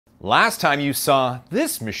Last time you saw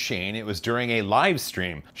this machine, it was during a live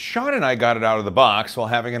stream. Sean and I got it out of the box while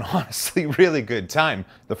having an honestly really good time.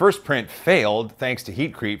 The first print failed thanks to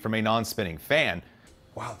heat creep from a non-spinning fan.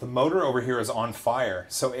 Wow, the motor over here is on fire,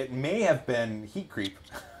 so it may have been heat creep.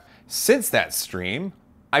 Since that stream,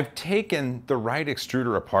 I've taken the right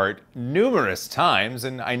extruder apart numerous times,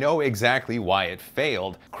 and I know exactly why it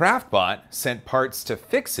failed. Craftbot sent parts to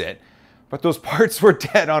fix it, but those parts were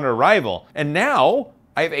dead on arrival. And now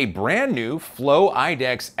I have a brand new FLOW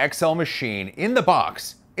IDEX XL machine in the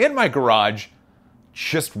box, in my garage,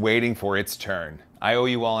 just waiting for its turn. I owe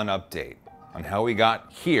you all an update on how we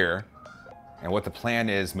got here and what the plan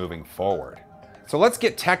is moving forward. So let's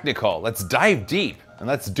get technical, let's dive deep, and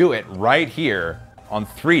let's do it right here on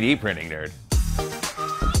 3D Printing Nerd.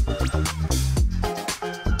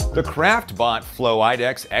 The Craftbot FLOW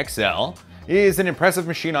IDEX XL is an impressive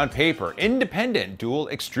machine on paper. Independent dual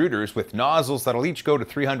extruders with nozzles that'll each go to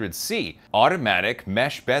 300C, automatic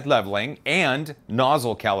mesh bed leveling and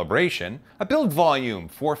nozzle calibration, a build volume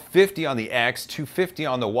 450 on the X, 250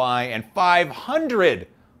 on the Y, and 500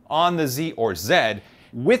 on the Z or Z,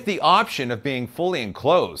 with the option of being fully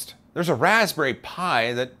enclosed. There's a Raspberry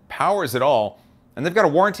Pi that powers it all, and they've got a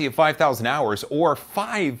warranty of 5,000 hours or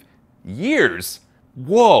 5 years.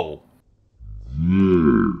 Whoa.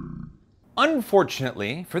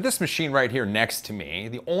 Unfortunately, for this machine right here next to me,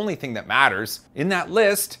 the only thing that matters in that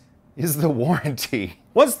list is the warranty.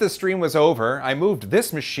 Once the stream was over, I moved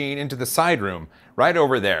this machine into the side room, right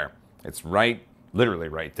over there. It's literally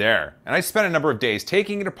right there. And I spent a number of days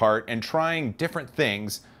taking it apart and trying different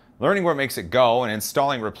things, learning what makes it go and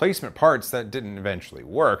installing replacement parts that didn't eventually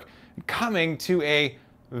work, coming to a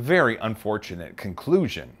very unfortunate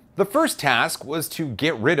conclusion. The first task was to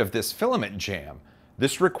get rid of this filament jam.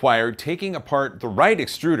 This required taking apart the right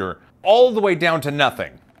extruder all the way down to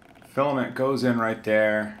nothing. Filament goes in right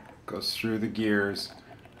there, goes through the gears,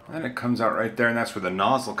 and then it comes out right there, and that's where the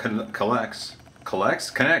nozzle connects.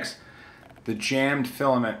 The jammed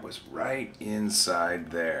filament was right inside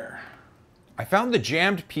there. I found the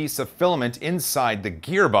jammed piece of filament inside the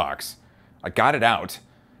gearbox. I got it out,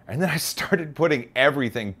 and then I started putting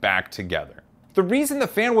everything back together. The reason the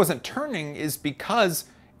fan wasn't turning is because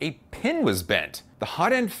a pin was bent. The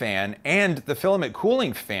hot end fan and the filament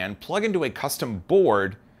cooling fan plug into a custom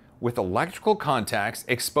board with electrical contacts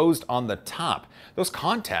exposed on the top. Those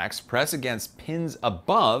contacts press against pins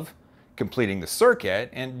above, completing the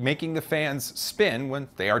circuit and making the fans spin when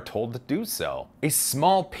they are told to do so. A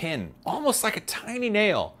small pin, almost like a tiny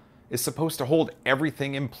nail, is supposed to hold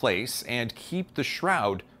everything in place and keep the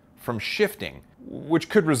shroud from shifting, which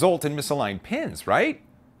could result in misaligned pins, right?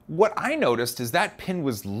 What I noticed is that pin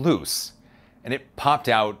was loose and it popped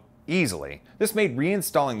out easily. This made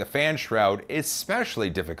reinstalling the fan shroud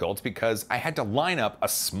especially difficult because I had to line up a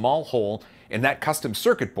small hole in that custom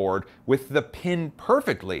circuit board with the pin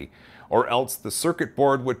perfectly, or else the circuit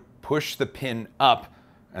board would push the pin up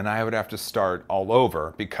and I would have to start all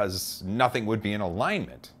over because nothing would be in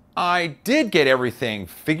alignment. I did get everything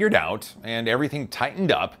figured out and everything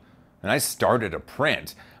tightened up, and I started a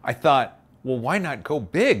print. I thought, well, why not go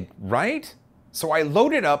big, right? So I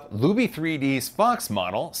loaded up Loubie3D's Fox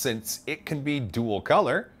model, since it can be dual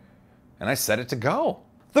color, and I set it to go.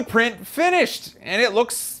 The print finished, and it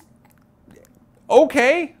looks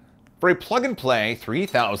okay. For a plug-and-play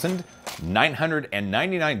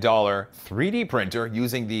 $3,999 3D printer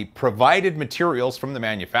using the provided materials from the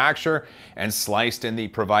manufacturer and sliced in the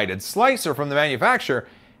provided slicer from the manufacturer,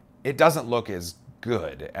 it doesn't look as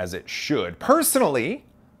good as it should. Personally,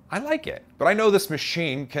 I like it, but I know this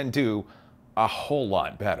machine can do a whole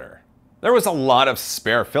lot better. There was a lot of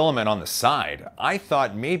spare filament on the side. I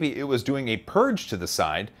thought maybe it was doing a purge to the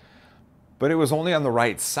side, but it was only on the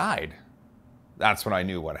right side. That's when I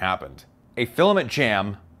knew what happened. A filament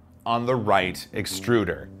jam on the right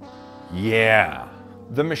extruder. Yeah.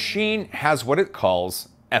 The machine has what it calls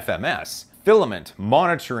FMS, Filament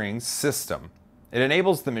Monitoring System. It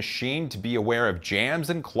enables the machine to be aware of jams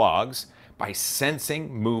and clogs by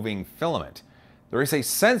sensing moving filament. There is a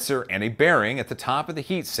sensor and a bearing at the top of the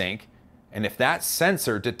heatsink, and if that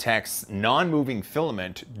sensor detects non-moving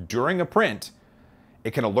filament during a print,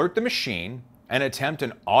 it can alert the machine and attempt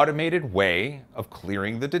an automated way of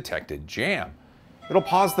clearing the detected jam. It'll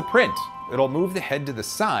pause the print, it'll move the head to the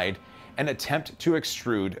side, and attempt to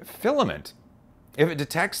extrude filament. If it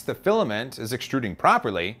detects the filament is extruding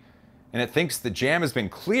properly, and it thinks the jam has been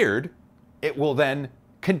cleared, it will then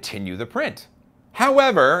continue the print.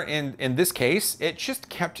 However, in this case, it just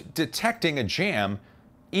kept detecting a jam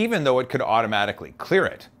even though it could automatically clear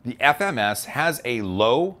it. The FMS has a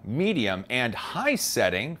low, medium, and high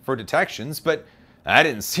setting for detections, but That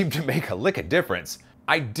didn't seem to make a lick of difference.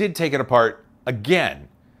 I did take it apart again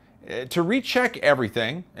to recheck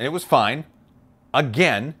everything, and it was fine.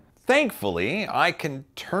 Again, thankfully, I can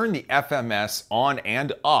turn the FMS on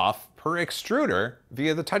and off per extruder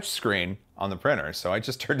via the touchscreen on the printer, so I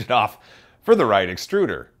just turned it off for the right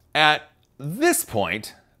extruder. At this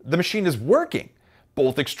point, the machine is working.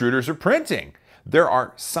 Both extruders are printing. There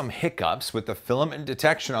are some hiccups with the filament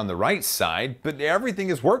detection on the right side, but everything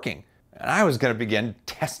is working. And I was going to begin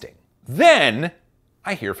testing. Then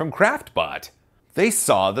I hear from Craftbot. They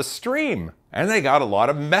saw the stream, and they got a lot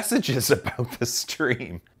of messages about the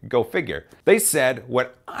stream. Go figure. They said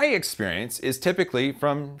what I experience is typically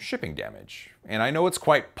from shipping damage. And I know it's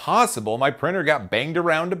quite possible my printer got banged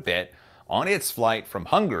around a bit on its flight from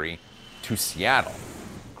Hungary to Seattle.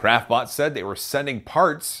 Craftbot said they were sending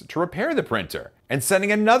parts to repair the printer and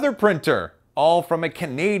sending another printer, all from a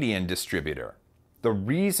Canadian distributor. The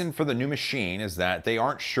reason for the new machine is that they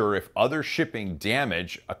aren't sure if other shipping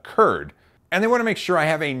damage occurred, and they want to make sure I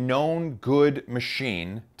have a known good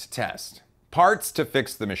machine to test. Parts to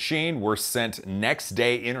fix the machine were sent next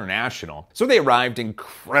day international, so they arrived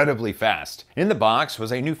incredibly fast. In the box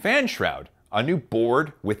was a new fan shroud, a new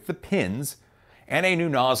board with the pins, and a new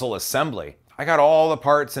nozzle assembly. I got all the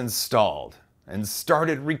parts installed and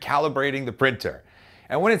started recalibrating the printer.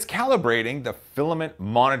 And when it's calibrating the filament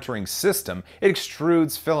monitoring system, it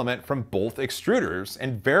extrudes filament from both extruders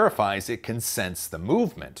and verifies it can sense the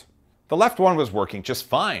movement. The left one was working just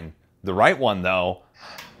fine. The right one, though,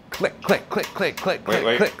 click, click, click, click, click,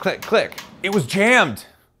 click, click, click, click. It was jammed.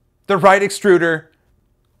 The right extruder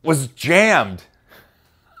was jammed.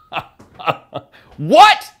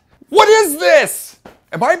 What? What is this?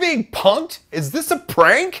 Am I being punked? Is this a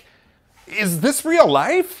prank? Is this real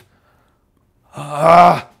life?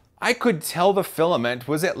 I could tell the filament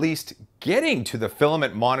was at least getting to the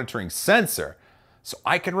filament monitoring sensor, so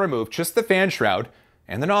I can remove just the fan shroud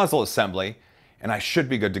and the nozzle assembly, and I should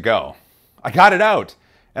be good to go. I got it out,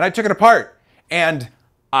 and I took it apart, and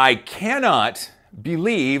I cannot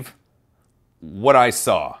believe what I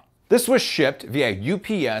saw. This was shipped via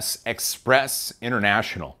UPS Express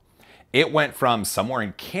International. It went from somewhere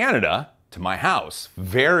in Canada to my house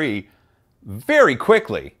very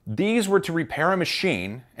quickly. These were to repair a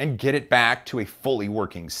machine and get it back to a fully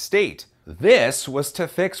working state. This was to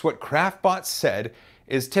fix what Craftbot said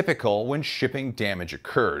is typical when shipping damage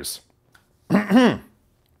occurs. The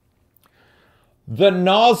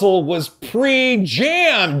nozzle was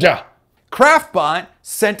pre-jammed. Craftbot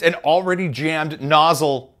sent an already jammed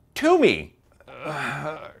nozzle to me.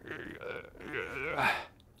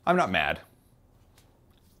 I'm not mad.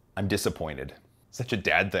 I'm disappointed. Such a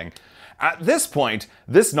dad thing. At this point,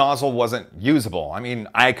 this nozzle wasn't usable. I mean,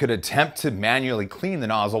 I could attempt to manually clean the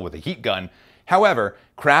nozzle with a heat gun. However,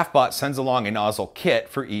 Craftbot sends along a nozzle kit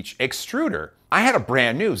for each extruder. I had a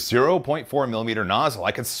brand new 0.4mm nozzle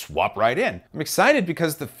I could swap right in. I'm excited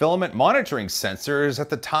because the filament monitoring sensor is at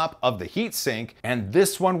the top of the heatsink, and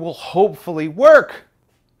this one will hopefully work.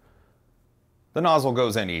 The nozzle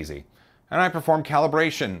goes in easy, and I perform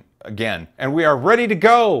calibration again, and we are ready to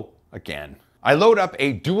go again. I load up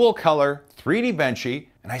a dual color 3D Benchy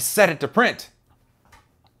and I set it to print.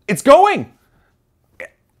 It's going!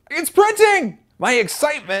 It's printing! My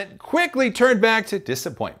excitement quickly turned back to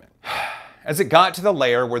disappointment as it got to the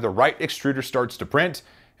layer where the right extruder starts to print,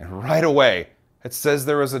 and right away it says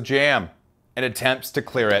there was a jam and attempts to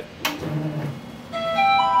clear it.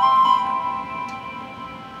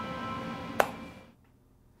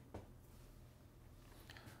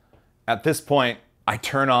 At this point, I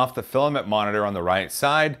turn off the filament monitor on the right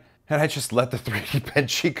side, and I just let the 3D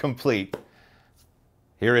Benchy complete.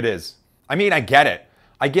 Here it is. I mean, I get it.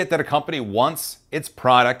 I get that a company wants its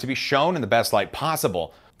product to be shown in the best light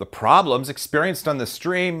possible. The problems experienced on the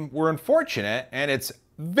stream were unfortunate, and it's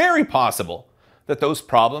very possible that those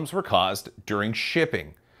problems were caused during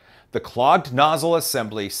shipping. The clogged nozzle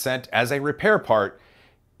assembly sent as a repair part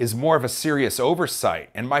is more of a serious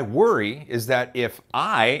oversight, and my worry is that if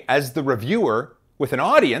I, as the reviewer, with an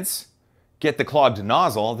audience, get the clogged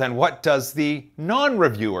nozzle, then what does the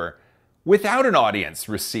non-reviewer without an audience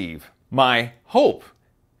receive? My hope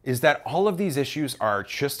is that all of these issues are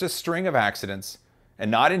just a string of accidents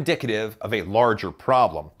and not indicative of a larger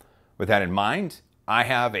problem. With that in mind, I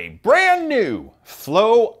have a brand new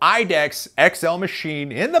FLOW IDEX XL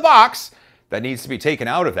machine in the box that needs to be taken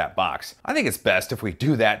out of that box. I think it's best if we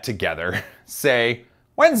do that together, say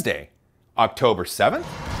Wednesday, October 7th.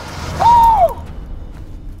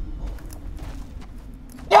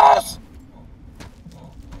 Yes!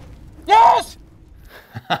 Yes!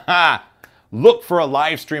 Look for a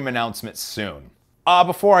live stream announcement soon.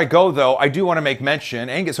 Before I go though, I do want to make mention,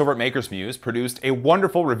 Angus over at Maker's Muse produced a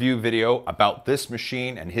wonderful review video about this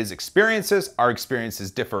machine and his experiences. Our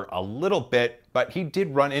experiences differ a little bit, but he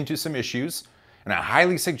did run into some issues, and I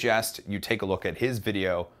highly suggest you take a look at his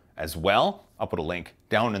video as well. I'll put a link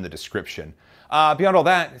down in the description. Beyond all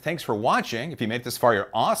that, thanks for watching. If you made it this far,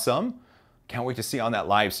 you're awesome. Can't wait to see you on that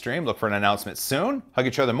live stream. Look for an announcement soon. Hug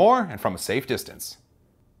each other more and from a safe distance.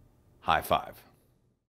 High five.